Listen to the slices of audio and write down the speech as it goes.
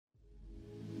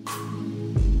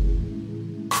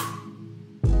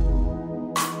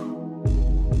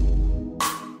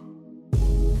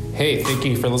Hey, thank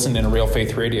you for listening to Real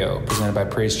Faith Radio, presented by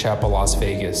Praise Chapel Las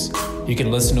Vegas. You can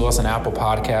listen to us on Apple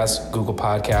Podcasts, Google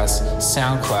Podcasts,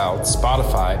 SoundCloud,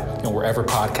 Spotify, and wherever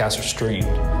podcasts are streamed.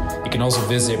 You can also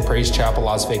visit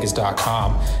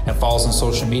praisechapellasvegas.com and follow us on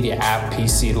social media at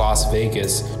PC Las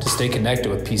Vegas to stay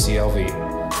connected with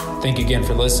PCLV. Thank you again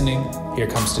for listening. Here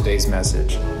comes today's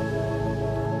message.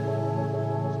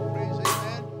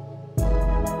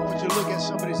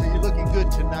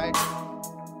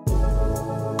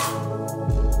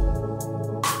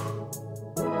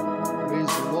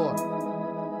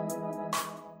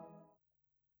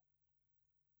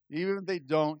 Even if they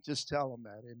don't, just tell them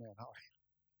that. Amen. All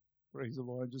right. Praise the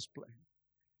Lord. Just play.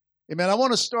 Amen. I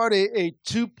want to start a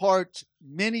two-part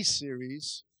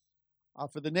mini-series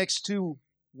for the next 2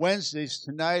 Wednesdays,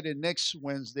 tonight and next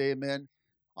Wednesday. Amen.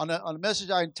 On a message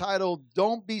I entitled,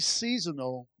 Don't Be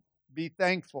Seasonal, Be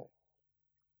Thankful.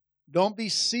 Don't be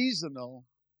seasonal,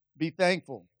 be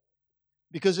thankful.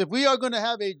 Because if we are going to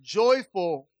have a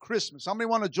joyful Christmas, how many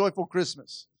want a joyful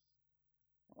Christmas?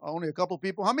 Only a couple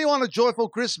people. How many want a joyful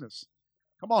Christmas?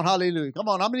 Come on, hallelujah. Come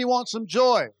on, how many want some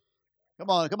joy? Come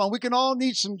on. We can all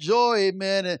need some joy,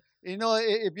 amen. And you know,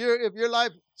 if your life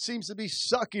seems to be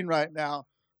sucking right now,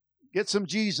 get some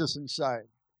Jesus inside.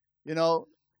 You know,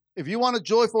 if you want a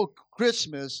joyful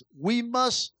Christmas, we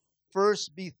must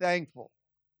first be thankful.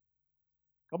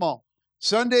 Come on.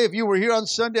 Sunday, if you were here on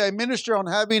Sunday, I ministered on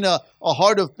having a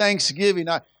heart of thanksgiving.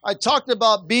 I talked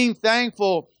about being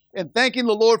thankful and thanking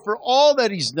the Lord for all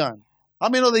that He's done. How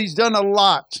many know that He's done a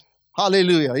lot?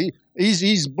 Hallelujah.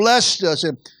 He's blessed us.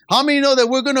 And how many know that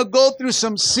we're going to go through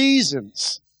some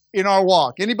seasons in our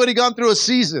walk? Anybody gone through a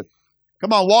season?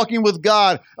 Come on, walking with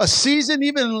God. A season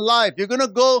even in life. You're going to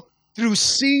go through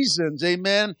seasons,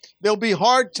 amen. There'll be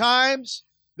hard times.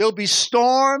 There'll be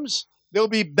storms. There'll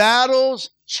be battles,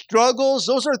 struggles.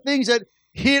 Those are things that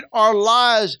hit our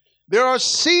lives. There are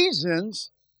seasons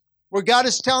where God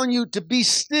is telling you to be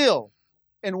still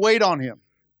and wait on Him.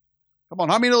 Come on,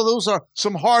 how many know those are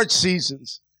some hard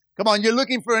seasons? Come on, you're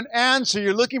looking for an answer.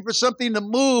 You're looking for something to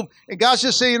move. And God's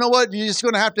just saying, you know what? You're just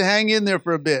going to have to hang in there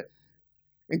for a bit.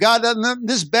 And God,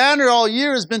 this banner all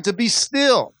year has been to be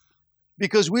still,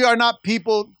 because we are not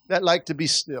people that like to be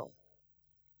still.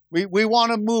 We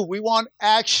want to move. We want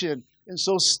action. And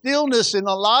so stillness in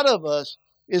a lot of us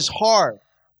is hard.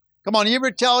 Come on, you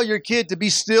ever tell your kid to be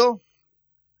still?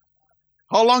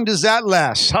 How long does that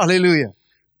last? Hallelujah.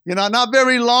 You know, not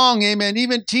very long, amen.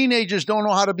 Even teenagers don't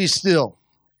know how to be still.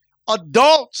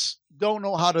 Adults don't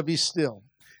know how to be still.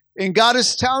 And God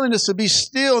is telling us to be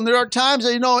still. And there are times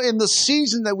that, you know, in the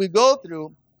season that we go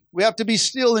through, we have to be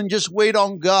still and just wait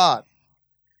on God.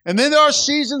 And then there are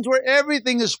seasons where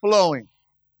everything is flowing.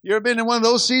 You ever been in one of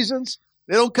those seasons?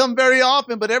 They don't come very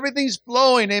often, but everything's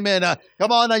flowing, amen.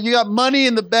 Come on, now you got money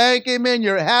in the bank, amen.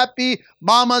 You're happy.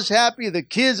 Mama's happy. The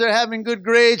kids are having good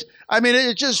grades. I mean,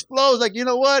 it just flows like, you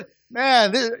know what?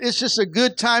 Man, it's just a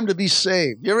good time to be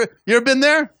saved. You ever been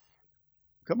there?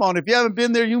 Come on, if you haven't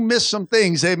been there, you missed some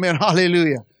things, amen.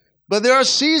 Hallelujah. But there are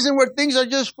seasons where things are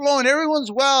just flowing.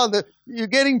 Everyone's well. You're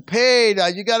getting paid.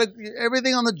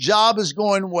 Everything on the job is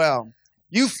going well.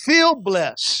 You feel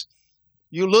blessed.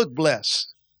 You look blessed.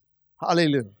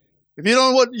 Hallelujah. If you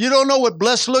don't know what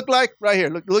blessed look like, right here.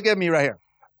 Look at me right here.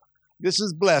 This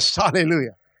is blessed.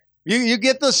 Hallelujah. You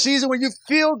get the season where you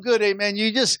feel good, amen.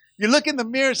 You look in the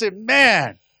mirror and say,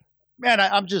 man,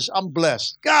 I'm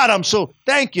blessed. God,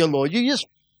 thank you, Lord. You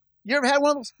ever had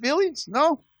one of those feelings?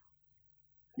 No?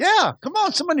 Yeah, come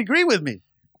on, somebody agree with me.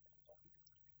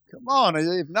 Come on.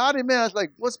 If not, amen, it's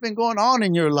like, what's been going on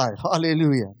in your life?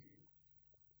 Hallelujah.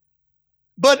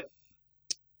 But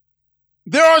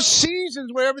there are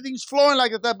seasons where everything's flowing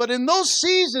like that. But in those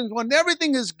seasons when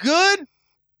everything is good,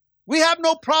 we have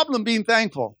no problem being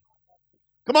thankful.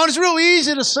 Come on, it's real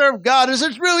easy to serve God.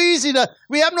 It's real easy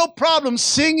we have no problem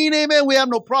singing, amen. We have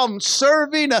no problem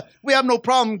serving. We have no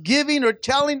problem giving or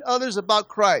telling others about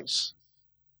Christ.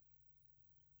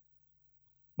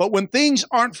 But when things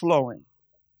aren't flowing,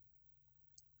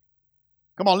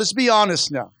 come on, let's be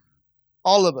honest now.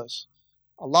 All of us.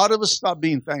 A lot of us stop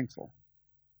being thankful.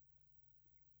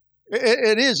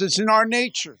 It is. It's in our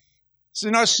nature. It's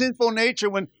in our sinful nature.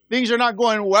 When things are not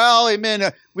going well,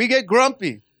 amen, we get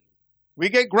grumpy. We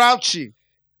get grouchy.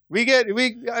 We're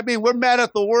mad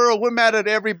at the world. We're mad at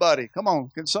everybody. Come on,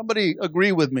 can somebody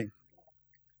agree with me?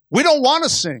 We don't want to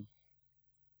sing.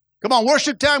 Come on,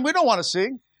 worship time, we don't want to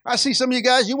sing. I see some of you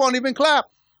guys, you won't even clap.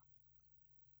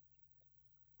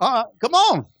 Come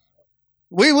on.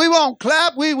 We won't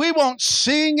clap. We won't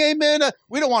sing, amen.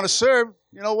 We don't want to serve.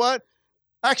 You know what?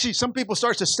 Actually, some people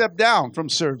start to step down from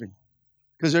serving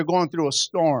because they're going through a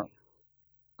storm.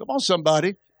 Come on,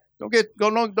 somebody.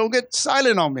 Don't get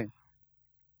silent on me.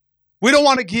 We don't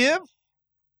want to give.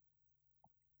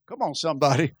 Come on,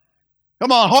 somebody.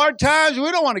 Come on, hard times,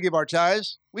 we don't want to give our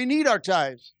tithes. We need our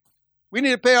tithes. We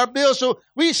need to pay our bills. So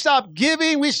we stop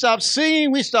giving, we stop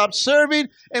singing, we stop serving,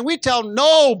 and we tell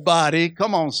nobody,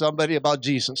 come on, somebody, about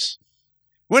Jesus.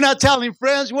 We're not telling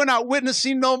friends. We're not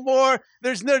witnessing no more.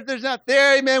 There's not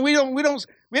there, amen.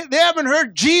 They haven't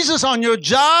heard Jesus on your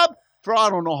job for I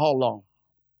don't know how long.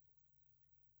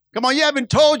 Come on, you haven't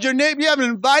told your neighbor, you haven't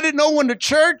invited no one to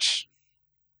church.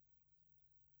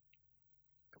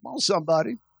 Come on,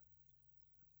 somebody.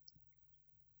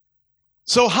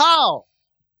 So how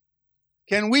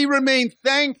can we remain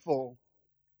thankful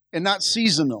and not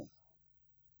seasonal?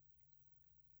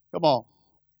 Come on.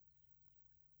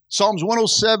 Psalms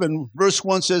 107, verse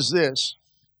 1 says this.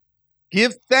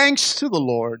 Give thanks to the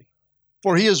Lord,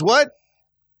 for he is what?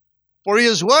 For he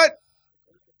is what?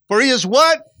 For he is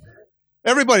what?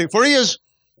 Everybody, for he is.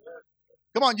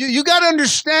 Come on, you got to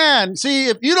understand. See,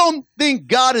 if you don't think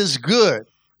God is good,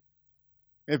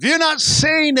 if you're not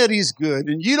saying that he's good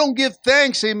and you don't give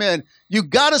thanks, amen, you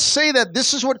got to say that.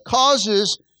 This is what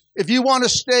causes, if you want to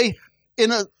stay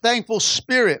in a thankful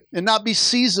spirit and not be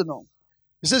seasonal.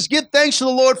 It says, give thanks to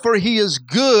the Lord, for he is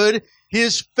good.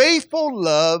 His faithful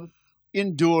love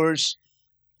endures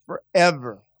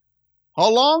forever. How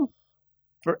long?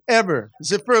 Forever.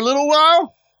 Is it for a little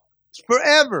while? It's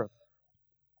forever.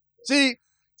 See,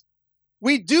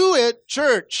 we do it,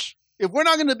 church. If we're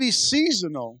not going to be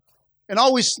seasonal and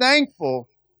always thankful,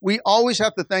 we always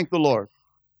have to thank the Lord.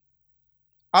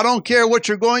 I don't care what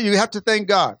you're going, you have to thank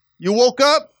God. You woke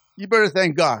up, you better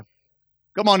thank God.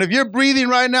 Come on, if you're breathing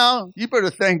right now, you better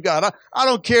thank God. I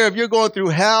don't care if you're going through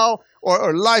hell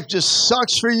or life just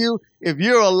sucks for you. If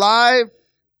you're alive,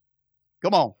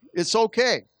 come on, it's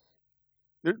okay.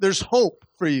 There's hope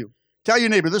for you. Tell your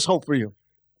neighbor, there's hope for you.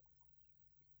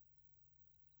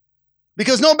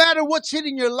 Because no matter what's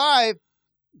hitting your life,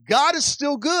 God is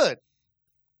still good.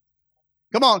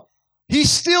 Come on. He's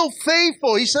still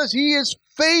faithful. He says he is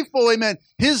faithful. Amen.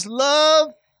 His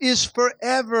love is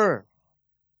forever.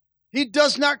 He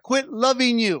does not quit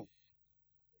loving you.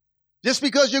 Just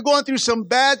because you're going through some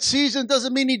bad season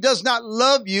doesn't mean he does not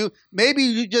love you. Maybe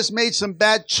you just made some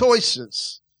bad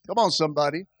choices. Come on,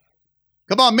 somebody.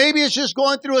 Come on. Maybe it's just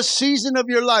going through a season of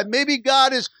your life. Maybe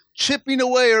God is chipping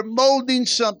away or molding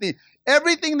something.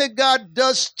 Everything that God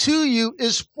does to you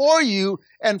is for you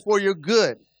and for your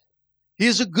good. He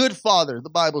is a good father,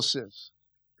 the Bible says.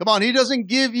 Come on, he doesn't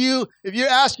give you, if you're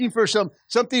asking for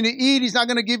something to eat, he's not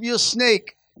going to give you a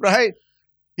snake, right?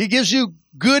 He gives you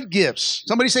good gifts.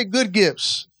 Somebody say good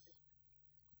gifts.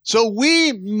 So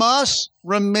we must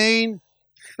remain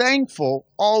thankful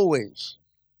always.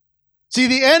 See,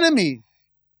 the enemy,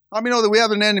 how many know that we have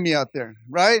an enemy out there,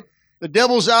 right? The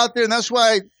devil's out there, and that's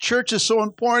why church is so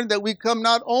important, that we come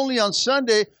not only on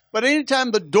Sunday, but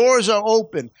anytime the doors are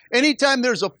open, anytime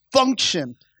there's a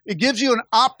function, it gives you an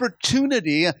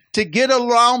opportunity to get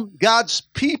around God's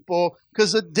people,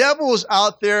 because the devil is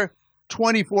out there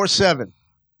 24/7.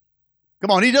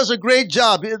 Come on, he does a great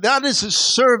job. That is his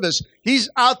service. He's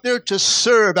out there to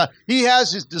serve. He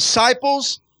has his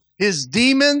disciples, his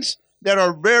demons that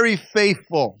are very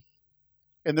faithful,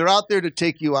 and they're out there to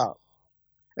take you out.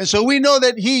 And so we know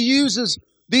that he uses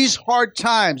these hard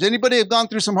times. Anybody have gone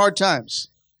through some hard times?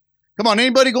 Come on,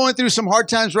 anybody going through some hard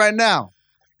times right now?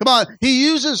 Come on, he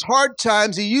uses hard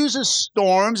times, he uses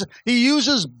storms, he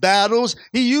uses battles,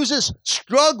 he uses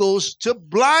struggles to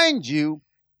blind you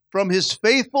from his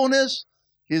faithfulness,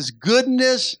 his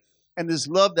goodness, and his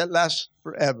love that lasts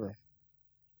forever.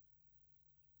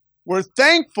 Where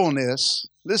thankfulness,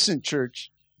 listen,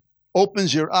 church,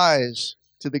 opens your eyes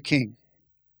to the King.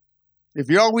 If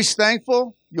you're always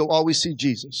thankful, you'll always see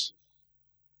Jesus.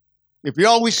 If you're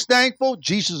always thankful,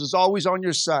 Jesus is always on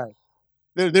your side.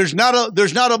 There's not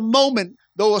a moment,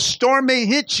 though a storm may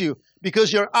hit you,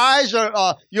 because your eyes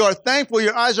are you are thankful.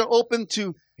 Your eyes are open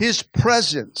to his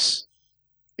presence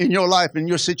in your life, in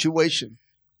your situation.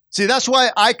 See, that's why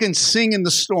I can sing in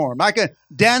the storm. I can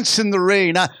dance in the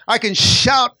rain. I can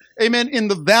shout, amen, in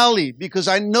the valley, because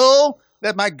I know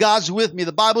that my God's with me.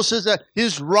 The Bible says that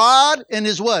his rod and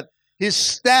his what? His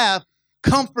staff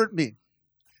comfort me.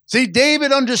 See,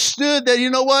 David understood that, you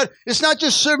know what? It's not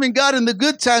just serving God in the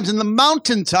good times, in the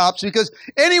mountaintops, because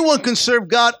anyone can serve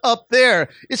God up there.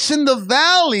 It's in the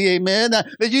valley, amen,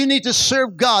 that you need to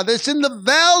serve God. It's in the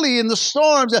valley, in the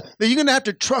storms, that you're going to have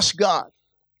to trust God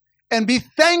and be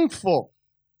thankful,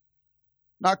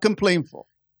 not complainful.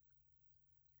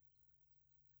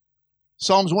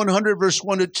 Psalms 100, verse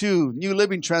 1-2, New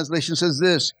Living Translation says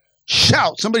this,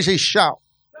 shout. Somebody say shout.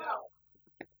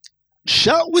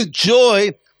 Shout with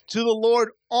joy to the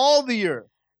Lord, all the earth.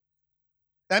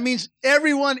 That means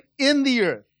everyone in the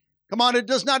earth. Come on, it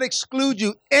does not exclude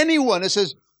you. Anyone. It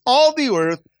says, all the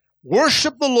earth,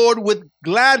 worship the Lord with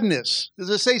gladness. Does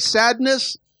it say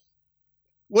sadness?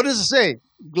 What does it say?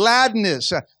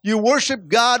 Gladness. You worship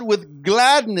God with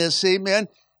gladness, amen.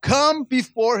 Come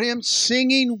before him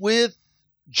singing with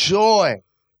joy.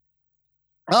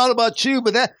 I don't know about you,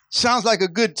 but that sounds like a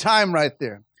good time right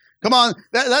there. Come on,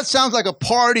 that sounds like a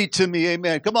party to me,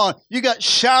 amen. Come on, you got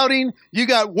shouting, you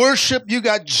got worship, you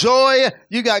got joy,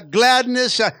 you got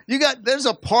gladness, there's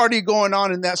a party going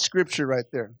on in that scripture right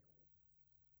there.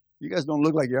 You guys don't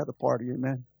look like you're at the party,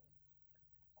 amen.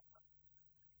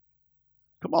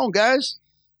 Come on, guys.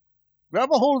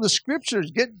 Grab a hold of the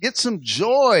scriptures, get some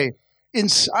joy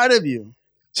inside of you.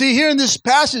 See, here in this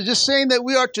passage, it's saying that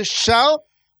we are to shout,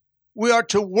 we are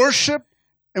to worship,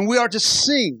 and we are to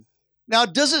sing. Now,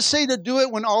 does it say to do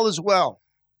it when all is well?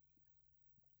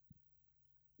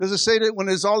 Does it say that when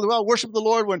it's all well, worship the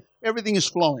Lord when everything is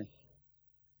flowing?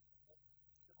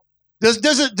 Does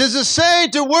it say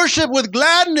to worship with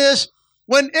gladness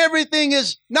when everything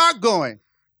is not going?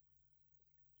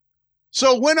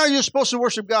 So when are you supposed to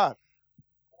worship God?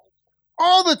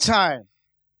 All the time.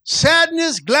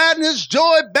 Sadness, gladness,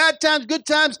 joy, bad times, good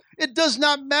times, it does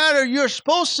not matter. You're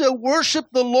supposed to worship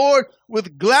the Lord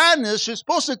with gladness. You're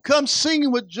supposed to come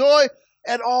singing with joy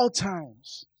at all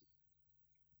times.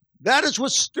 That is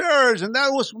what stirs, and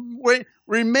that was what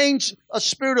remains a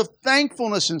spirit of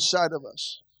thankfulness inside of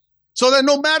us. So that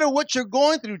no matter what you're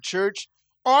going through, church,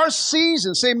 our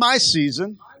season, say my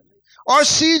season, our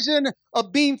season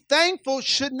of being thankful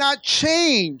should not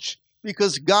change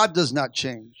because God does not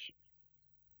change.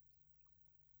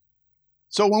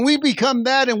 So when we become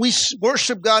that and we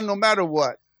worship God no matter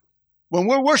what, when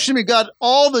we're worshiping God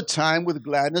all the time with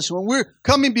gladness, when we're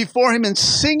coming before him and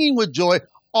singing with joy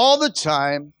all the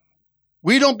time,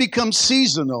 we don't become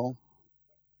seasonal.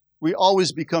 We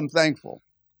always become thankful.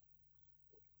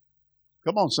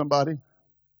 Come on, somebody.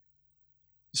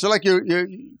 So like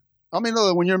I mean,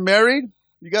 when you're married,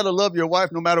 you got to love your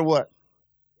wife no matter what.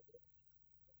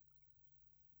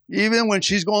 Even when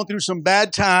she's going through some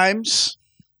bad times.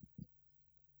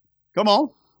 Come on.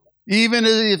 Even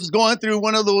if it's going through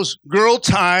one of those girl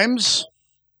times.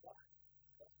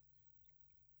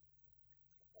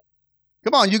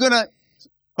 Come on,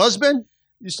 husband,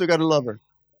 you still got to love her.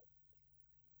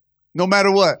 No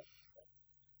matter what.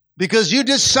 Because you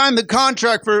just signed the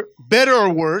contract for better or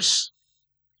worse,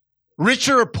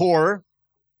 richer or poorer,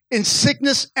 in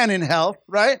sickness and in health,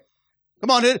 right? Come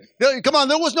on,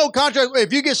 there was no contract.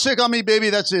 If you get sick on me, baby,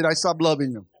 that's it. I stop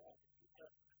loving you.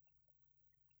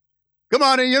 Come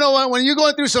on, and you know what? When you're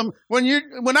going through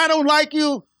when I don't like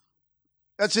you,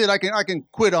 that's it. I can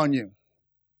quit on you.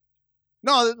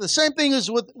 No, the same thing is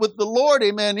with the Lord,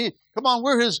 amen.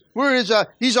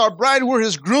 He's our bride, we're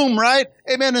his groom, right?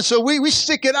 Amen. And so we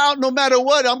stick it out no matter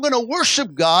what. I'm going to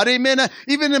worship God, amen.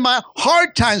 Even in my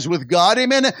hard times with God,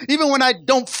 amen. Even when I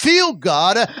don't feel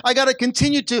God, I got to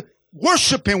continue to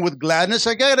worship him with gladness.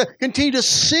 I got to continue to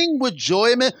sing with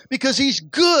joy, amen, because he's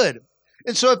good.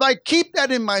 And so if I keep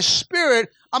that in my spirit,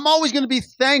 I'm always going to be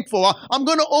thankful. I'm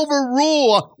going to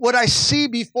overrule what I see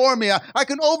before me. I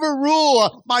can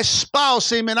overrule my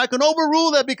spouse, amen. I can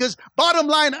overrule that because bottom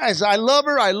line, as I love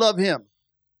her, I love him.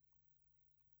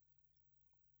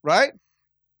 Right?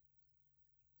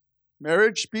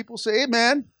 Marriage people say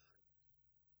amen.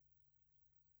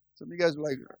 Some of you guys are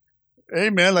like,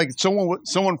 amen, like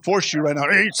someone forced you right now.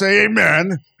 Hey, say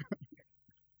amen.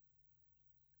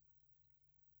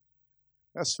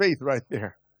 That's faith right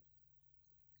there.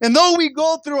 And though we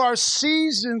go through our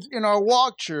seasons in our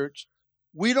walk, church,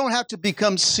 we don't have to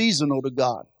become seasonal to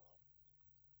God.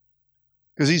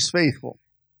 Because he's faithful.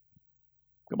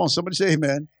 Come on, somebody say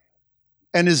amen.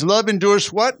 And his love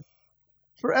endures what?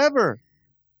 Forever.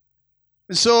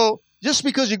 And so, just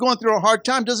because you're going through a hard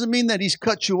time doesn't mean that he's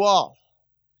cut you off.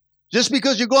 Just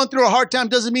because you're going through a hard time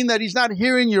doesn't mean that he's not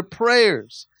hearing your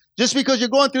prayers. Just because you're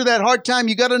going through that hard time,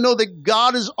 you got to know that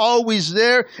God is always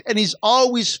there and he's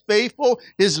always faithful.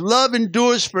 His love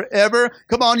endures forever.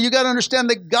 Come on, you got to understand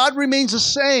that God remains the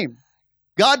same.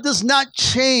 God does not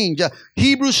change.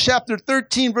 Hebrews chapter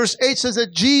 13 verse 8 says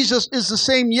that Jesus is the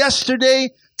same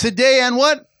yesterday, today, and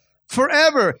what?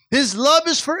 Forever. His love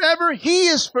is forever. He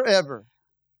is forever.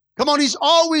 Come on, he's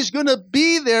always going to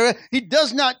be there. He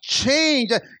does not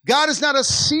change. God is not a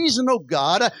seasonal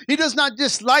God. He does not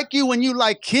dislike you when you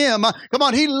like him. Come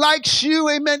on, he likes you,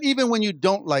 amen, even when you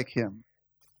don't like him.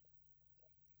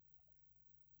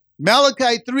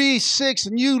 Malachi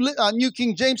 3:6, New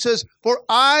King James says, "For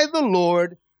I, the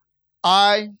Lord,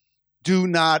 I do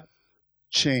not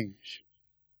change.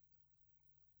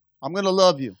 I'm going to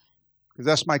love you because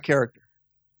that's my character.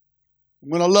 I'm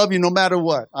going to love you no matter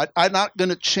what. I'm not going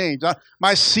to change.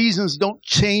 My seasons don't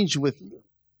change with you.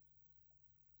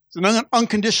 It's an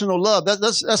unconditional love.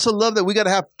 That's a love that we got to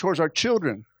have towards our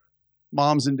children,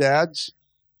 moms and dads.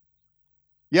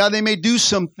 Yeah, they may do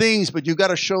some things, but you got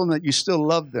to show them that you still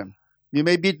love them. You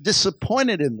may be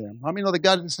disappointed in them. How many know that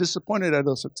God is disappointed at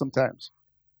us sometimes?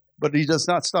 But He does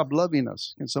not stop loving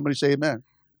us. Can somebody say amen?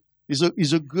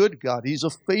 He's a good God. He's a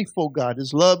faithful God.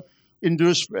 His love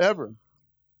endures forever.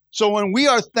 So when we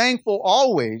are thankful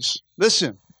always,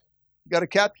 listen, you got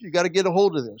to get a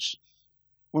hold of this.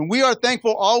 When we are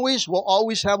thankful always, we'll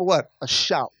always have a what? A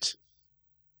shout.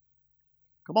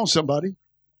 Come on, somebody.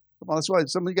 Come on, that's why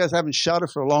some of you guys haven't shouted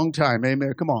for a long time.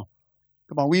 Amen. Come on.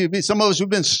 Come on. Some of us who've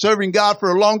been serving God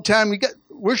for a long time,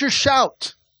 where's your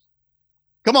shout?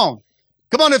 Come on.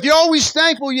 Come on. If you're always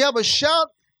thankful, you have a shout,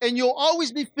 and you'll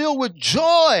always be filled with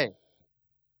joy.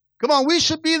 Come on. We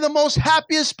should be the most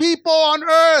happiest people on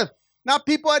earth, not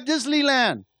people at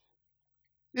Disneyland.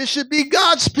 It should be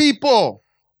God's people.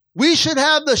 We should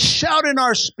have the shout in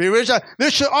our spirits.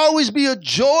 There should always be a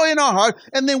joy in our heart.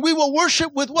 And then we will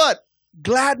worship with what?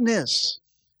 Gladness.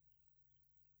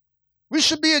 We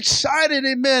should be excited,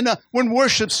 amen, when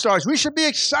worship starts. We should be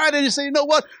excited and say, you know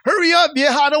what? Hurry up.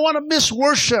 Yeah, I don't want to miss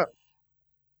worship.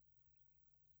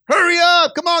 Hurry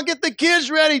up. Come on, get the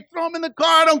kids ready. Throw them in the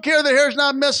car. I don't care. Their hair's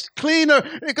not messed clean. Or,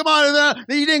 hey, come on,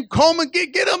 you didn't comb them.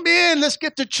 Get them in. Let's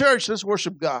get to church. Let's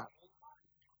worship God.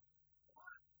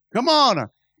 Come on.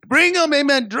 Bring them,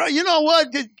 amen. You know what?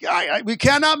 We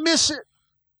cannot miss it.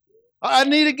 I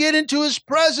need to get into His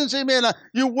presence, amen.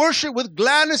 You worship with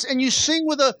gladness and you sing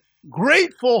with a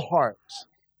grateful heart.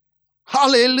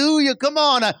 Hallelujah. Come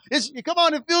on.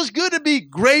 It feels good to be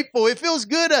grateful. It feels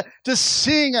good to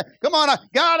sing. Come on.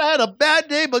 God, I had a bad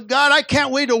day, but God, I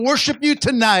can't wait to worship you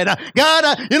tonight.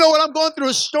 God, you know what? I'm going through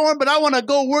a storm, but I want to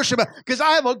go worship because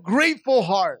I have a grateful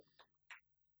heart.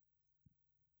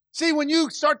 See, when you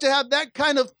start to have that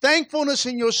kind of thankfulness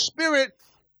in your spirit,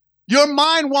 your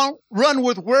mind won't run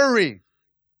with worry.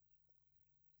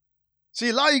 See,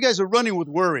 a lot of you guys are running with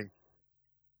worry.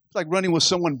 It's like running with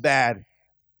someone bad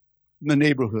in the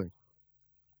neighborhood.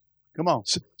 Come on.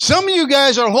 Some of you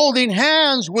guys are holding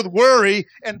hands with worry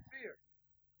and fear.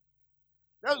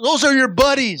 Those are your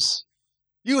buddies.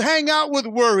 You hang out with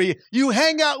worry. You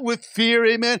hang out with fear,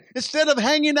 amen. Instead of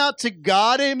hanging out to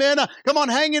God, amen. Come on,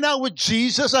 hanging out with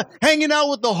Jesus, hanging out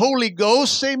with the Holy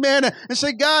Ghost, amen. And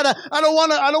say, God, I don't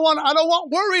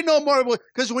want worry no more.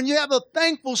 Because when you have a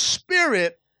thankful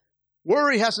spirit,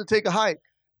 worry has to take a hike.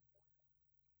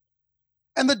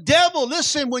 And the devil,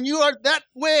 listen, when you are that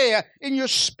way in your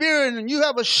spirit and you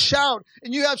have a shout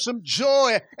and you have some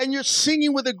joy and you're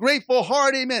singing with a grateful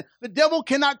heart, amen, the devil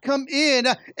cannot come in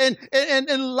and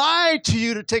lie to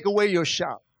you to take away your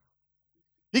shout.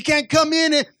 He can't come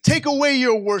in and take away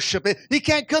your worship. He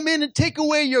can't come in and take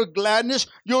away your gladness,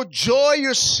 your joy,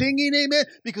 your singing, amen,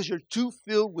 because you're too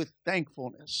filled with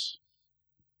thankfulness.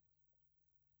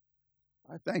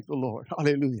 I thank the Lord.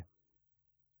 Hallelujah.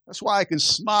 That's why I can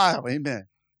smile. Amen.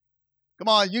 Come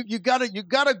on, you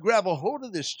gotta grab a hold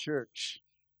of this church.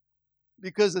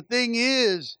 Because the thing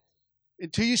is,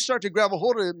 until you start to grab a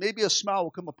hold of it, maybe a smile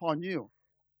will come upon you.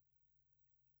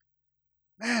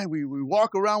 Man, we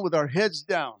walk around with our heads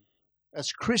down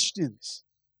as Christians,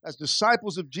 as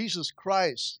disciples of Jesus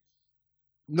Christ,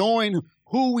 knowing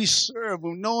who we serve,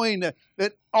 knowing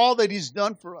that all that He's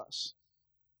done for us.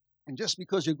 And just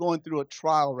because you're going through a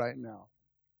trial right now,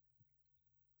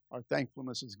 our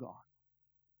thankfulness is gone.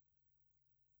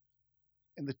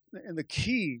 And the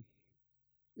key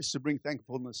is to bring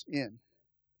thankfulness in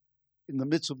the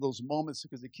midst of those moments,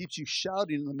 because it keeps you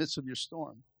shouting in the midst of your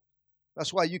storm.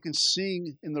 That's why you can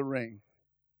sing in the rain.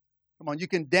 Come on, you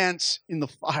can dance in the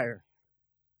fire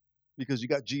because you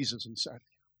got Jesus inside of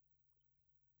you.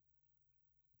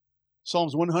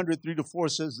 Psalms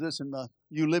 100:3-4 says this in the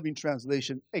New Living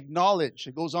Translation. Acknowledge.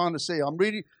 It goes on to say, I'm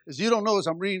reading, as you don't know,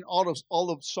 I'm reading all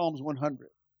of Psalms 100.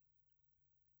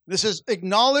 This says,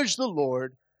 acknowledge the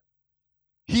Lord.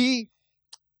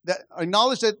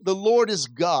 Acknowledge that the Lord is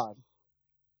God.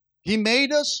 He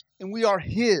made us and we are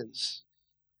His.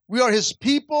 We are His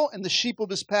people and the sheep of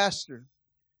His pasture.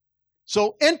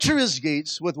 So enter His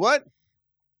gates with what?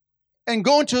 And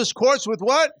go into His courts with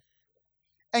what?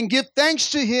 And give thanks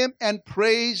to Him and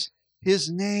praise His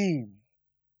name.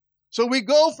 So we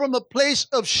go from a place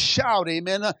of shout,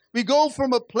 amen. We go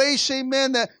from a place,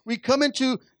 amen, that we come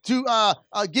into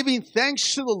giving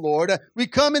thanks to the Lord. We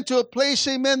come into a place,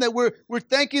 amen, that we're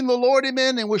thanking the Lord,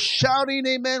 amen, and we're shouting,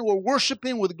 amen. We're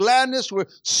worshiping with gladness. We're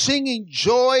singing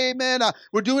joy, amen.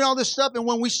 We're doing all this stuff. And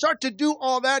when we start to do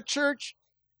all that, church,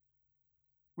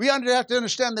 we have to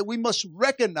understand that we must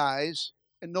recognize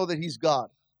and know that He's God.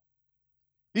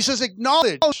 He says,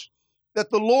 acknowledge that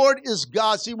the Lord is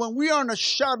God. See, when we are in a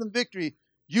shout of victory,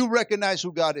 you recognize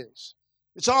who God is.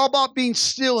 It's all about being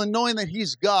still and knowing that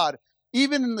He's God.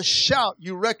 Even in the shout,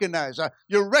 you recognize.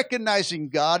 You're recognizing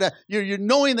God. You're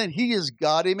knowing that He is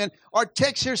God. Amen. Our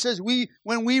text here says,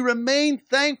 when we remain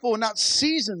thankful, not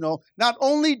seasonal, not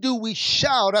only do we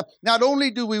shout, not only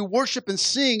do we worship and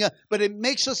sing, but it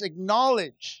makes us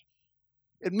acknowledge.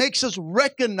 It makes us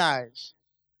recognize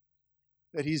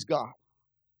that He's God.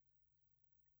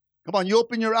 Come on, you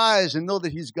open your eyes and know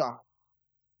that He's God.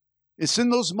 It's in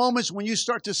those moments when you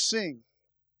start to sing.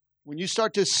 When you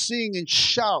start to sing and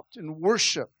shout and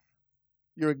worship,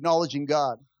 you're acknowledging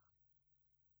God.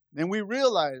 Then we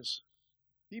realize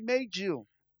He made you.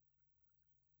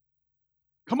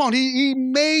 Come on, He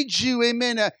made you,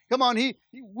 amen. Come on,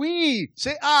 we,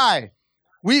 say I.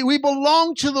 We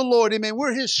belong to the Lord, amen.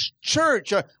 We're His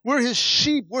church. We're His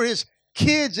sheep. We're His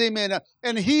kids, amen.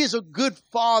 And He is a good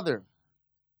Father.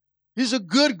 He's a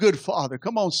good Father.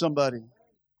 Come on, somebody.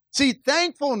 See,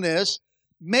 thankfulness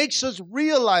makes us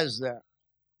realize that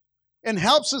and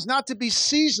helps us not to be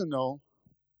seasonal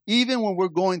even when we're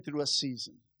going through a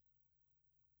season.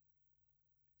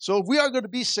 So if we are going to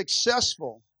be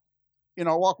successful in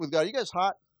our walk with God, you guys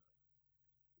hot?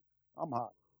 I'm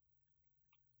hot.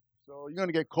 So you're going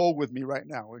to get cold with me right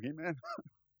now, okay, man?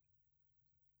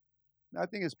 I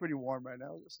think it's pretty warm right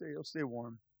now. It'll stay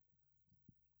warm.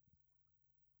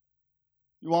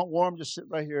 You want warm? Just sit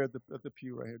right here at the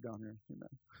pew right here down here. Amen.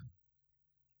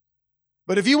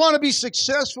 But if you want to be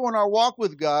successful in our walk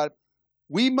with God,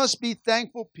 we must be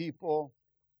thankful people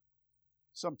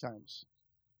sometimes.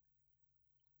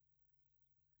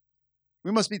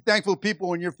 We must be thankful people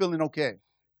when you're feeling okay.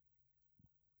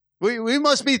 We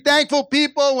must be thankful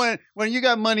people when you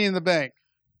got money in the bank.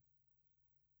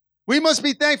 We must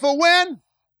be thankful when?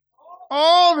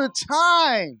 All the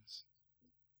time.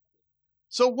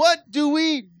 So what do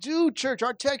we do, church?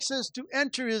 Our text says to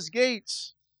enter His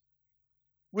gates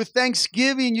with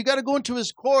thanksgiving. You got to go into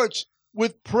His courts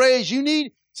with praise.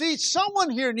 Someone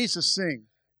here needs to sing.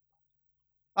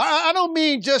 I don't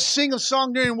mean just sing a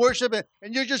song during worship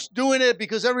and you're just doing it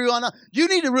because everyone else. You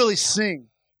need to really sing.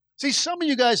 See, some of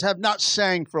you guys have not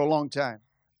sang for a long time.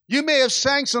 You may have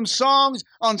sang some songs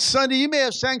on Sunday. You may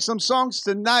have sang some songs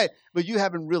tonight, but you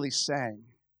haven't really sang.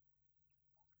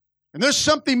 And there's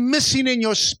something missing in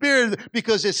your spirit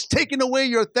because it's taken away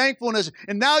your thankfulness.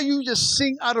 And now you just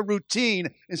sing out of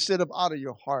routine instead of out of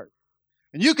your heart.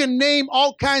 And you can name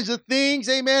all kinds of things,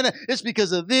 amen. It's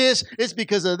because of this. It's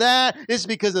because of that. It's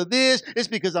because of this. It's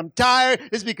because I'm tired.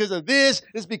 It's because of this.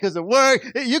 It's because of work.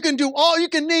 You can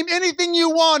name anything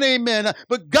you want, amen.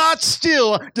 But God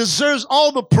still deserves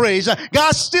all the praise.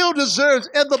 God still deserves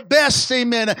the best,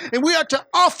 amen. And we are to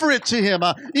offer it to Him,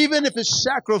 even if it's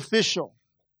sacrificial.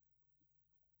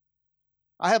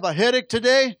 I have a headache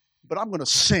today, but I'm going to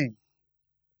sing.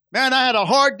 Man, I had a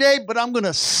hard day, but I'm going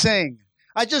to sing.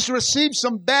 I just received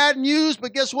some bad news,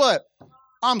 but guess what?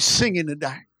 I'm singing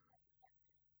today.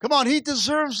 Come on, He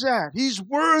deserves that. He's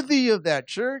worthy of that,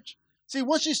 church. See,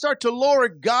 once you start to lower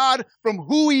God from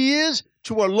who He is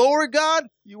to a lower God,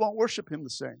 you won't worship Him the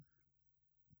same.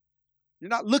 You're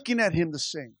not looking at Him the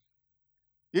same.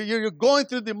 You're going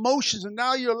through the emotions, and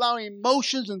now you're allowing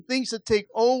emotions and things to take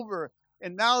over.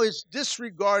 And now it's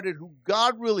disregarded who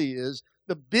God really is,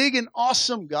 the big and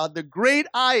awesome God, the great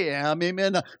I am,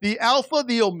 amen, the Alpha,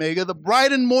 the Omega, the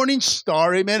bright and morning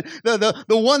star, amen, the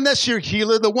one that's your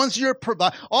healer, the one's your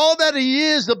provider, all that He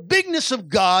is, the bigness of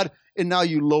God, and now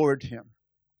you lowered Him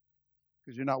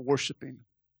because you're not worshiping.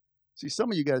 See,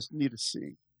 some of you guys need to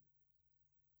sing.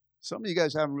 Some of you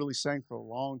guys haven't really sang for a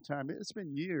long time. It's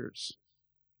been years.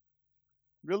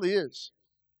 It really is.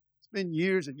 It's been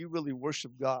years that you really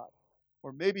worship God.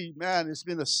 Or maybe, man, it's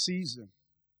been a season.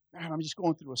 Man, I'm just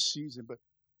going through a season. But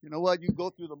you know what? You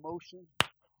go through the motion.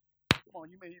 Come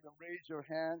on, you may even raise your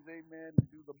hands, amen,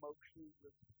 and do the motions,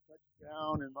 touch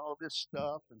down and all this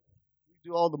stuff. And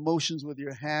you do all the motions with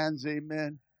your hands,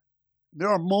 amen. There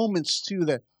are moments, too,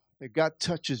 that God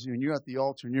touches you and you're at the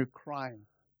altar and you're crying.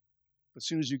 But as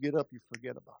soon as you get up, you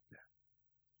forget about that.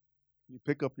 You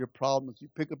pick up your problems, you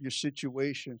pick up your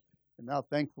situation, and now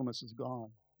thankfulness is gone.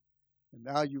 And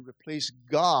now you replace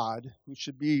God, who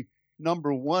should be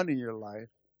number one in your life,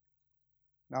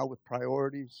 now with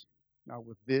priorities, now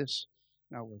with this,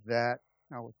 now with that,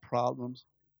 now with problems.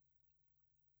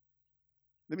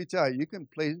 Let me tell you, you can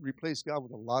replace God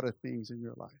with a lot of things in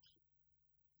your life.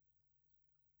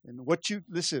 And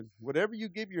whatever you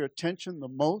give your attention the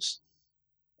most,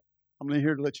 I'm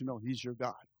here to let you know He's your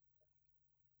God.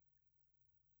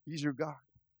 He's your God.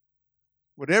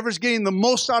 Whatever's getting the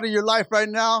most out of your life right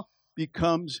now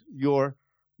becomes your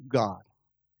God.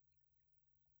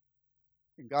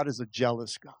 And God is a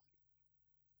jealous God.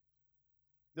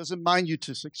 Doesn't mind you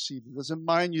to succeed. Doesn't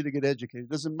mind you to get educated.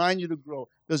 Doesn't mind you to grow.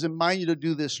 Doesn't mind you to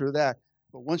do this or that.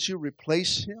 But once you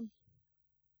replace Him,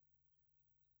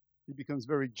 He becomes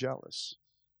very jealous.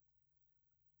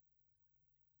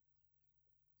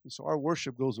 And so our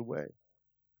worship goes away.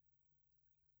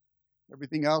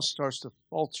 Everything else starts to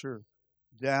falter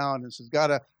down and says,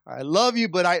 God, I love you,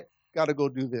 but I got to go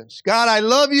do this. God, I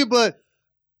love you, but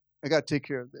I got to take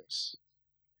care of this.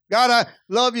 God, I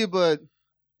love you, but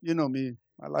you know me,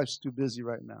 my life's too busy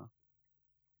right now.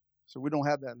 So we don't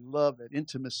have that love, that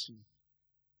intimacy.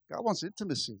 God wants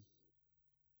intimacy.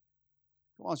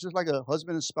 Come on, it's just like a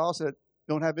husband and spouse that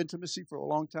don't have intimacy for a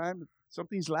long time.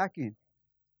 Something's lacking.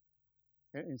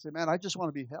 And you say, man, I just want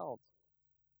to be held.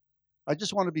 I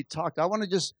just want to be talked. I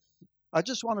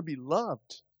just want to be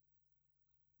loved.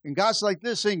 And God's like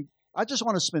this, saying, I just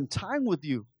want to spend time with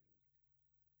you.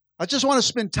 I just want to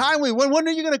spend time with you. When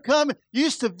are you going to come? You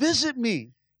used to visit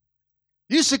me.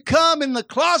 You used to come in the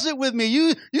closet with me.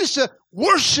 You used to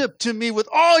worship to me with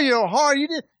all your heart. You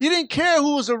didn't care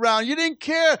who was around. You didn't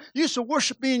care. You used to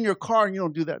worship me in your car, and you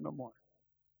don't do that no more.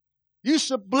 You used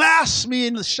to blast me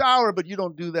in the shower, but you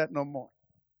don't do that no more.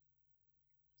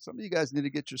 Some of you guys need to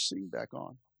get your sing back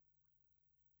on.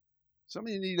 Some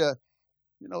of you need to,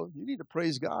 you need to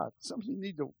praise God. Some of you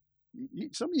need to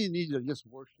just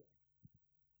worship.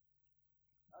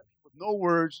 With no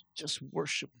words, just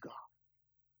worship God.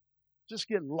 Just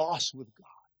get lost with God.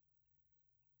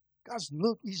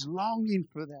 He's longing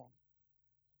for that.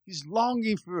 He's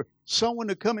longing for someone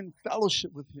to come in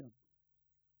fellowship with Him.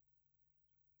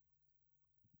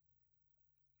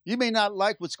 You may not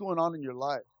like what's going on in your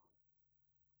life,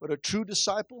 but a true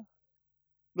disciple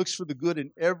looks for the good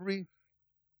in every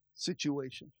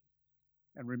situation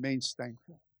and remains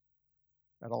thankful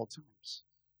at all times.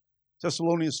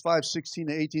 Thessalonians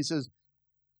 5:16-18 says,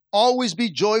 always be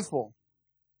joyful.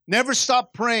 Never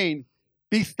stop praying.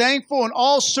 Be thankful in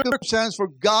all circumstances, for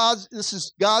this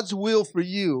is God's will for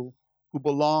you who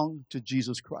belong to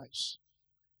Jesus Christ.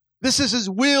 This is His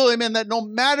will, amen, that no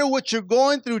matter what you're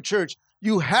going through, church,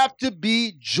 you have to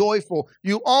be joyful.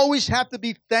 You always have to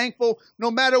be thankful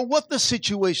no matter what the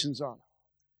situations are.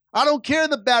 I don't care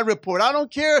the bad report. I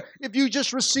don't care if you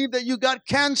just received that you got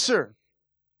cancer.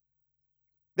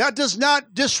 That does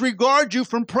not disregard you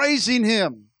from praising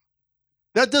Him.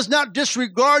 That does not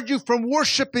disregard you from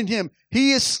worshiping Him.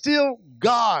 He is still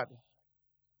God.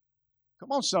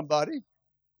 Come on, somebody.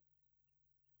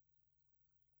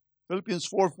 Philippians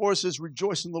 4:4 says,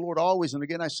 rejoice in the Lord always. And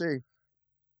again, I say,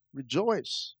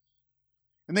 rejoice.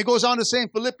 And then it goes on to say in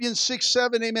Philippians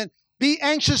 6:7, amen, be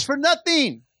anxious for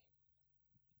nothing.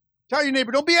 Tell your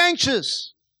neighbor, don't be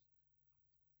anxious.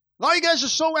 A lot of you guys are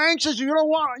so anxious,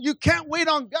 you can't wait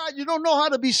on God. You don't know how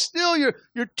to be still.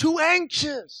 You're too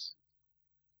anxious.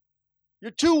 You're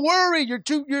too worried.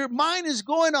 Your mind is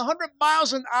going 100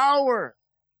 miles an hour.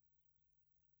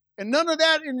 And none of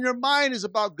that in your mind is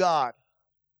about God.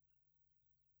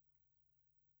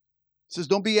 It says,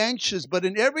 don't be anxious, but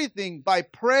in everything, by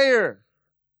prayer.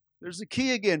 There's the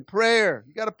key again, prayer.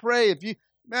 You got to pray. If you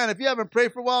haven't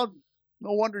prayed for a while,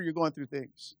 no wonder you're going through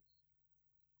things.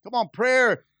 Come on,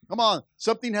 prayer. Come on.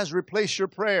 Something has replaced your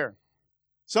prayer.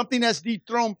 Something has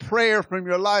dethroned prayer from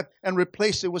your life and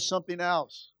replaced it with something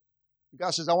else.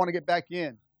 God says, I want to get back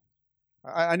in.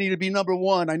 I need to be number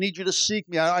one. I need you to seek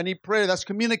me. I need prayer. That's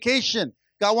communication.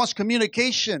 God wants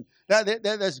communication.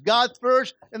 That's God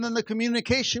first, and then the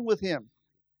communication with Him.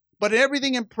 But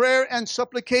everything in prayer and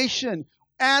supplication.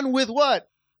 And with what?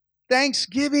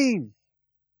 Thanksgiving.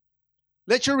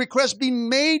 Let your requests be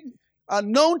made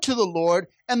known to the Lord,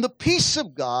 and the peace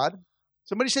of God,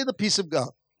 somebody say the peace of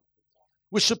God,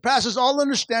 which surpasses all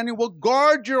understanding, will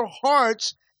guard your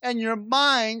hearts and your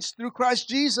minds through Christ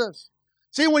Jesus.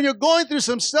 See, when you're going through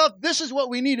some stuff, this is what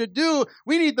we need to do.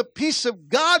 We need the peace of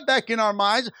God back in our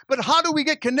minds. But how do we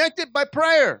get connected? By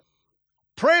prayer.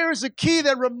 Prayer is the key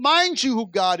that reminds you who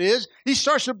God is. He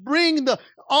starts to bring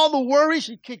all the worries.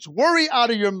 He kicks worry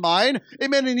out of your mind.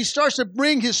 Amen. And He starts to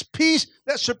bring His peace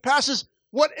that surpasses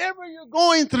whatever you're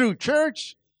going through,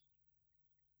 church.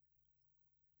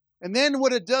 And then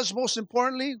what it does, most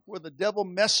importantly, where the devil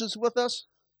messes with us,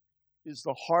 is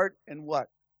the heart and what?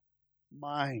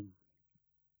 Mind.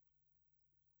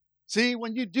 See,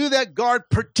 when you do that, God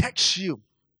protects you.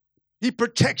 He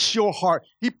protects your heart.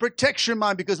 He protects your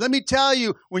mind. Because let me tell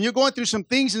you, when you're going through some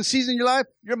things and seasons in your life,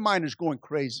 your mind is going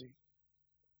crazy.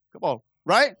 Come on,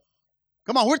 right?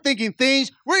 Come on, we're thinking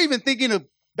things. We're even thinking of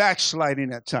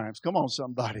backsliding at times. Come on,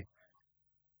 somebody.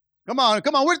 Come on.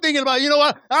 We're thinking about, you know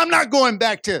what? I'm not going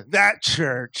back to that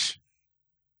church.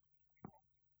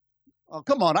 Oh,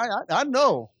 come on. I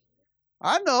know.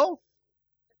 I'm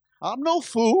no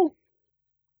fool.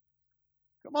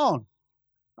 Come on.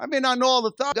 I may not know all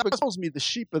the thoughts. God tells me the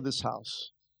sheep of this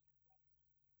house.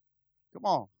 Come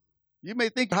on. You may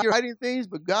think you're hiding things,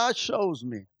 but God shows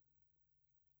me.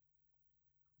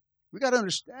 We got to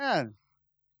understand.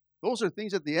 Those are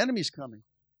things that the enemy's coming,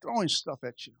 throwing stuff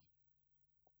at you.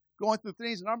 Going through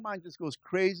things, and our mind just goes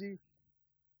crazy.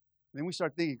 Then we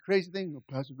start thinking crazy things. No,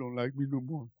 Pastor don't like me no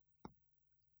more.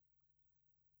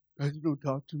 Pastor don't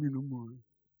talk to me no more.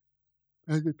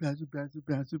 Pastor.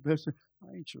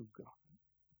 I ain't your God.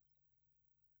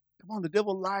 Come on, the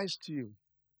devil lies to you.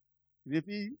 And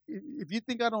if you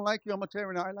think I don't like you, I'm going to tell you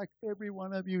right now, I like every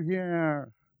one of you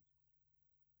here.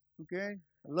 Okay?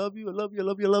 I love you. Double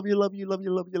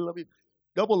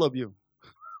love you.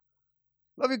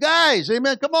 Love you guys.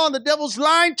 Amen. Come on, the devil's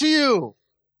lying to you.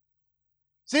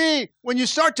 See, when you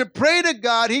start to pray to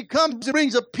God, he comes and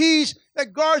brings a peace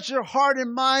that guards your heart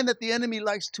and mind that the enemy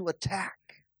likes to attack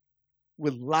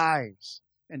with lies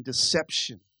and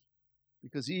deception,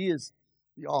 because he is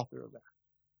the author of that.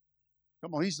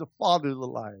 Come on, he's the father of the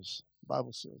lies, the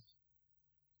Bible says.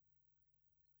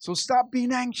 So stop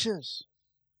being anxious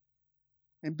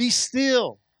and be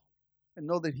still and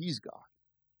know that he's God.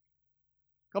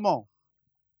 Come on.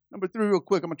 Number 3, real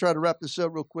quick. I'm going to try to wrap this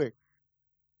up real quick.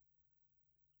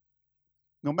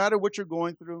 No matter what you're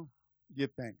going through,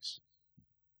 give thanks.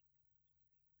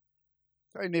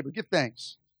 Tell your neighbor, give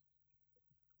thanks.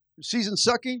 Your season's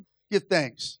sucking, give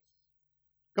thanks.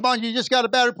 Come on, you just got a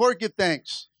bad report, give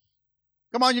thanks.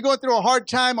 Come on, you're going through a hard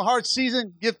time, a hard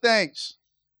season, give thanks.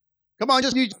 Come on,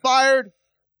 you fired,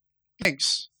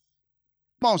 thanks.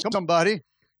 Come on, somebody.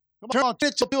 Come on,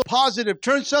 turn something positive.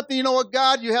 Turn something, you know what,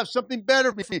 God, you have something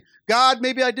better for me. God,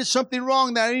 maybe I did something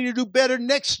wrong that I need to do better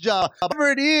next job.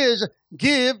 Whatever it is,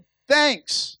 give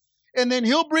thanks. And then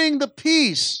he'll bring the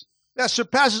peace that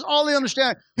surpasses all the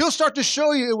understanding. He'll start to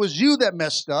show you it was you that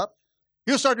messed up.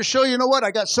 He'll start to show you, you know what,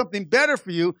 I got something better for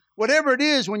you. Whatever it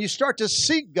is, when you start to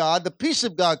seek God, the peace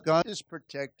of God is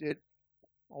protected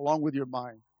along with your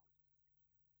mind.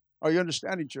 Are you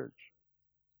understanding, church?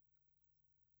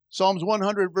 Psalms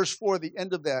 100, verse 4, the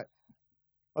end of that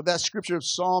scripture of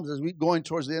Psalms, as we going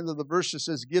towards the end of the verse, it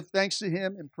says, give thanks to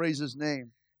him and praise his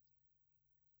name.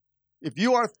 If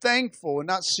you are thankful and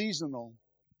not seasonal,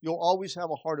 you'll always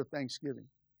have a heart of thanksgiving.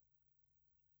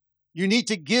 You need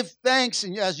to give thanks,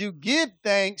 and as you give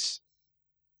thanks,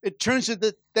 it turns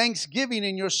into thanksgiving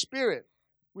in your spirit,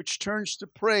 which turns to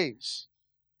praise.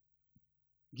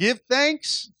 Give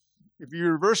thanks. If you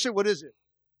reverse it, what is it?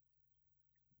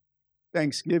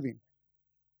 Thanksgiving.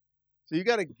 So you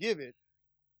got to give it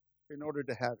in order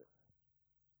to have it.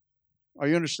 Are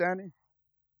you understanding?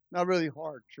 Not really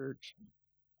hard, church.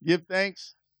 Give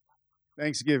thanks,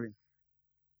 thanksgiving.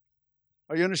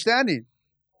 Are you understanding?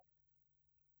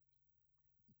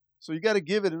 So you got to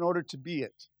give it in order to be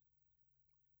it.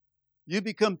 You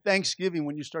become thanksgiving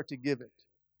when you start to give it.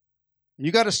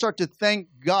 You got to start to thank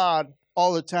God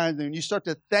all the time. And when you start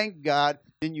to thank God,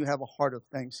 then you have a heart of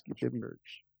thanksgiving,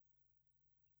 church.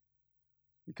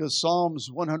 Because Psalms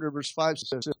 100 verse 5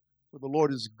 says, for the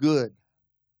Lord is good.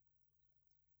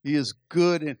 He is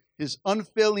good, and his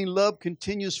unfailing love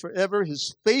continues forever.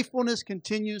 His faithfulness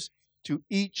continues to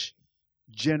each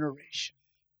generation.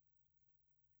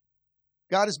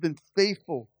 God has been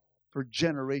faithful for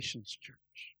generations, church.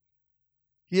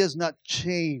 He has not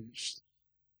changed.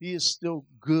 He is still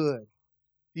good.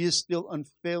 He is still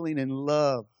unfailing in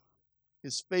love.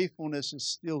 His faithfulness is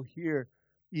still here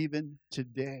even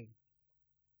today.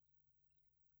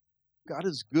 God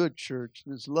is good, church,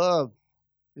 and his love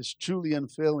is truly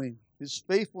unfailing. His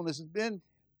faithfulness has been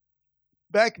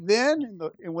back then,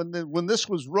 and when this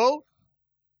was wrote,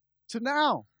 to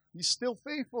now. He's still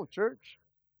faithful, church.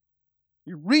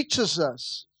 He reaches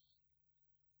us.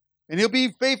 And he'll be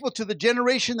faithful to the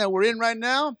generation that we're in right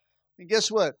now. And guess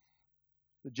what?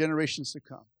 The generations to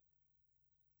come.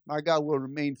 My God will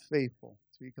remain faithful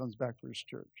until he comes back for his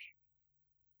church.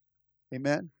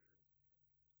 Amen?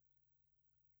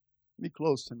 Let me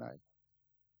close tonight.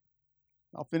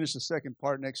 I'll finish the second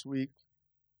part next week.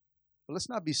 But let's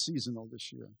not be seasonal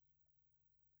this year.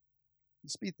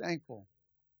 Let's be thankful.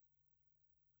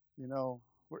 You know,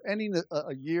 we're ending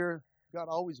a year. God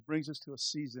always brings us to a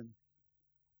season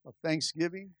of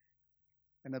thanksgiving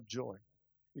and of joy.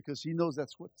 because he knows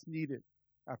that's what's needed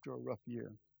after a rough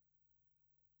year.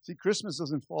 See, Christmas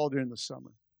doesn't fall during the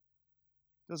summer.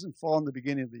 It doesn't fall in the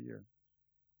beginning of the year.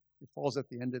 It falls at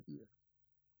the end of the year,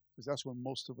 because that's when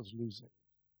most of us lose it.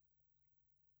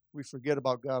 We forget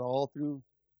about God all through.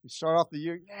 We start off the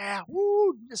year, yeah,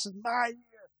 woo, this is my year.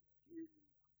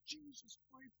 Jesus,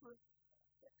 pray for it.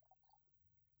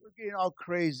 We're getting all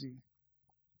crazy.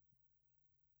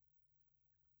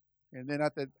 And then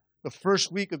at the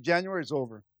first week of January is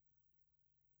over.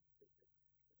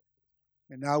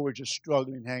 And now we're just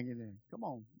struggling, hanging in. Come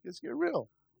on, let's get real.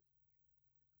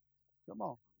 Come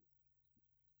on.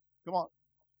 Come on.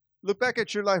 Look back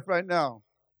at your life right now.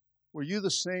 Were you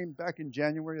the same back in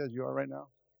January as you are right now?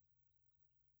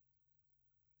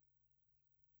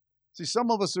 See,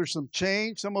 some of us, there's some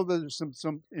change. Some of us,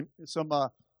 there's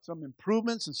some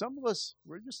improvements. And some of us,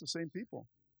 we're just the same people.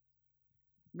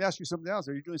 Let me ask you something else.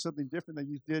 Are you doing something different than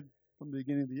you did from the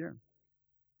beginning of the year?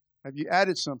 Have you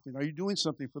added something? Are you doing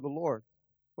something for the Lord?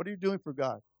 What are you doing for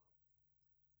God?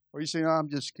 Or are you saying, I'm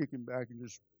just kicking back and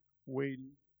just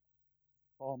waiting?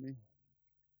 Call me.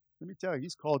 Let me tell you,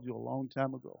 He's called you a long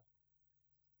time ago.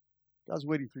 God's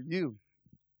waiting for you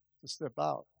to step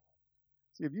out.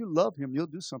 See, if you love Him, you'll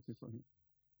do something for Him.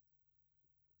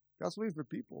 God's waiting for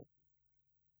people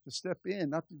to step in,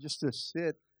 not just to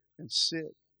sit and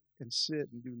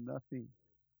do nothing.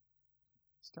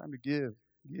 It's time to give.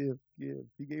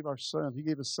 He gave our Son. He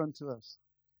gave His Son to us.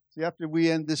 See, after we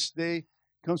end this day,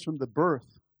 comes from the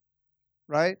birth,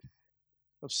 right,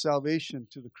 of salvation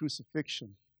to the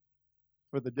crucifixion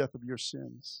for the death of your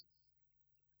sins.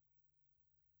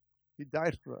 He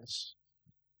died for us.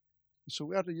 So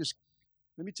we have to just,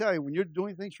 let me tell you, when you're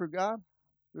doing things for God,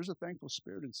 there's a thankful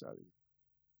spirit inside of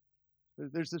you.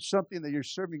 There's something that you're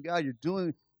serving God. You're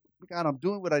doing, God, I'm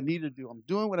doing what I need to do. I'm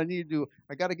doing what I need to do.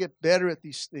 I got to get better at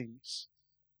these things.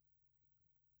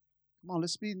 Come on,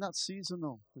 let's be not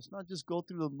seasonal. Let's not just go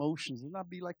through the motions. Let's not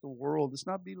be like the world. Let's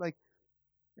not be like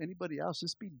anybody else.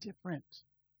 Let's be different.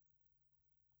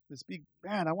 Let's be,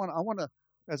 man, I want to,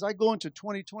 as I go into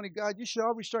 2020, God, you should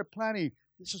always start planning.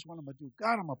 This is what I'm going to do.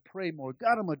 God, I'm going to pray more.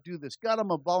 God, I'm going to do this. God, I'm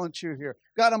going to volunteer here.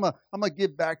 God, I'm going to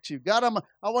give back to you. God, I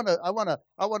want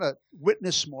to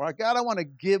witness more. God, I want to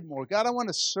give more. God, I want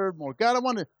to serve more. God,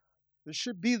 there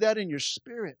should be that in your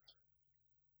spirit.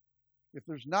 If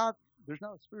there's not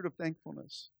a spirit of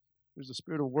thankfulness. There's a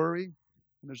spirit of worry,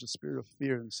 and there's a spirit of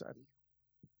fear inside of you.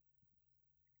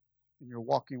 And you're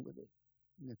walking with it.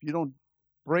 And if you don't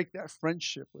break that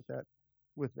friendship with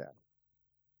that,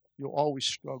 you'll always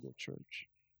struggle, church.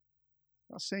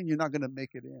 I'm not saying you're not going to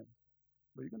make it in,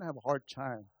 but you're going to have a hard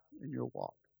time in your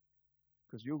walk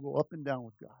because you'll go up and down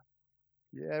with God.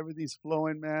 Yeah, everything's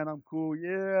flowing, man. I'm cool.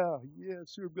 Yeah,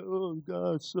 sure. Oh,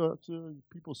 God sucks.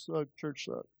 People suck. Church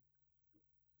sucks.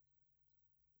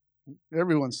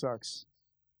 Everyone sucks.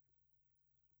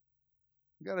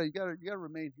 You gotta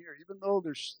remain here. Even though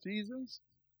there's seasons,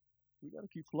 we gotta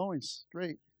keep flowing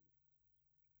straight.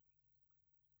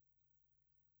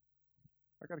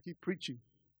 I gotta keep preaching.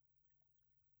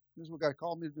 This is what God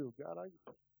called me to do. God,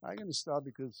 I ain't gonna stop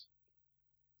because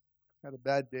I had a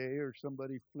bad day or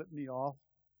somebody flipped me off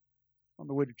on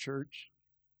the way to church.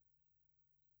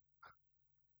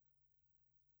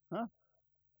 Huh?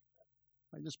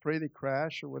 I just pray they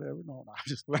crash or whatever. No, I'm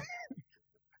just playing.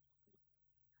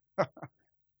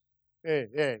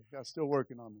 Hey, God's still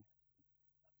working on me.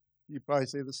 You probably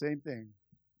say the same thing.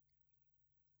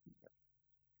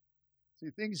 See,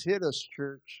 things hit us,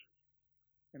 church,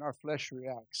 and our flesh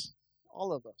reacts.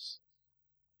 All of us.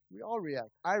 We all react.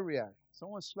 I react.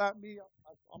 Someone slapped me,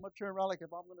 I'm going to turn around like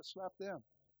if I'm going to slap them.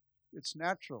 It's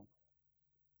natural.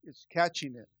 It's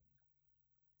catching it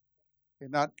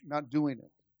and not doing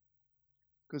it.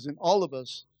 Because in all of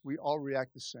us, we all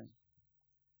react the same.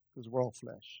 Because we're all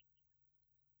flesh.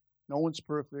 No one's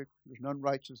perfect. There's none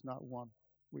righteous, not one.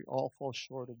 We all fall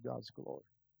short of God's glory.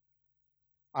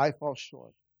 I fall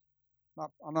short.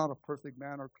 I'm not a perfect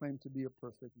man or claim to be a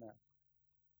perfect man.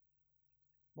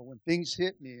 But when things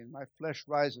hit me and my flesh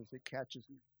rises, it catches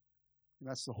me. And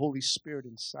that's the Holy Spirit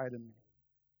inside of me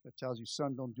that tells you,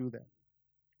 son, don't do that.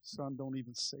 Son, don't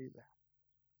even say that.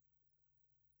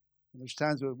 And there's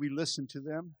times where we listen to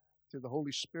them, to the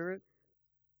Holy Spirit.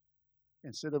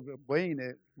 Instead of obeying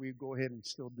it, we go ahead and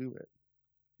still do it.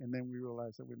 And then we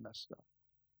realize that we messed up.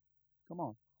 Come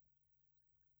on.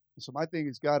 And so my thing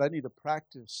is, God, I need to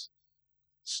practice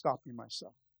stopping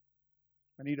myself.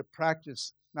 I need to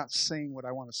practice not saying what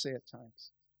I want to say at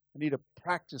times. I need to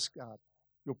practice, God,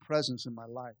 your presence in my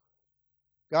life.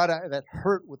 God, that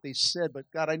hurt what they said, but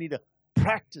God, I need to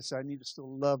practice. I need to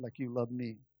still love like you love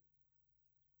me.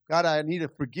 God, I need to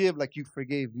forgive like you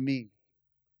forgave me.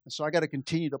 And so I got to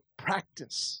continue to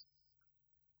practice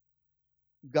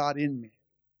God in me.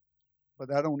 But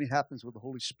that only happens with the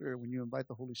Holy Spirit when you invite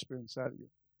the Holy Spirit inside of you.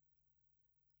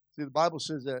 See, the Bible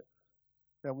says that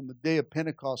when the day of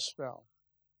Pentecost fell,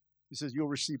 he says you'll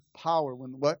receive power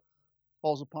when what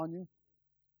falls upon you?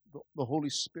 The Holy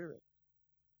Spirit.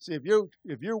 See, if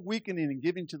you're weakening and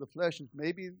giving to the flesh,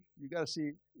 maybe you got to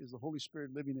see, is the Holy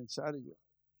Spirit living inside of you?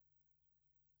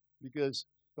 Because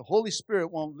the Holy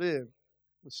Spirit won't live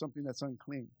with something that's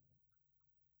unclean.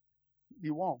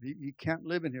 He won't. He can't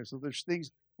live in here. So there's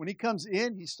things, when he comes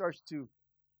in, he starts to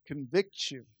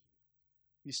convict you.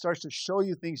 He starts to show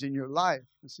you things in your life.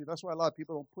 And see, that's why a lot of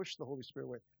people don't push the Holy Spirit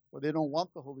away, or they don't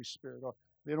want the Holy Spirit, or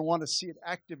they don't want to see it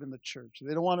active in the church.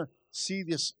 They don't want to see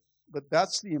this, but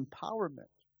that's the empowerment.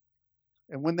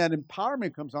 And when that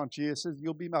empowerment comes onto you, it says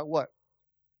you'll be my what?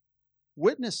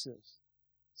 Witnesses.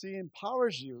 See, he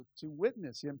empowers you to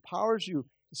witness. He empowers you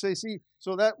to say, see,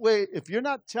 so that way, if you're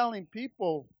not telling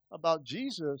people about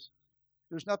Jesus,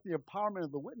 there's not the empowerment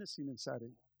of the witnessing inside of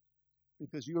you.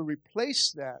 Because you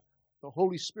replace that, the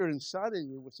Holy Spirit inside of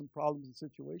you, with some problems and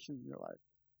situations in your life.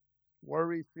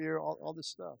 Worry, fear, all this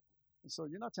stuff. And so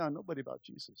you're not telling nobody about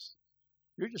Jesus.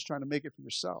 You're just trying to make it for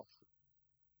yourself.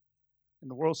 And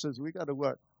the world says we got to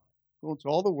what? Go into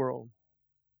all the world,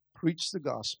 preach the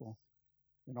gospel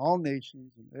in all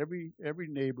nations, in every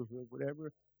neighborhood,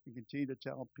 whatever, and continue to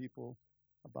tell people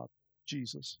about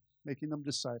Jesus, making them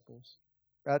disciples,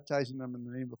 baptizing them in the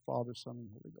name of the Father, Son, and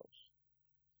Holy Ghost.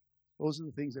 Those are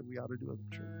the things that we ought to do as a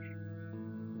church.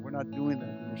 If we're not doing that,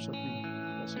 then there's something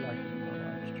that's lacking in our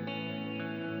lives, church.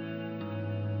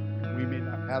 We may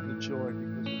not have the joy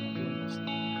because we're not doing this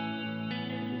thing.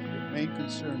 We're main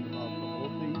concerned about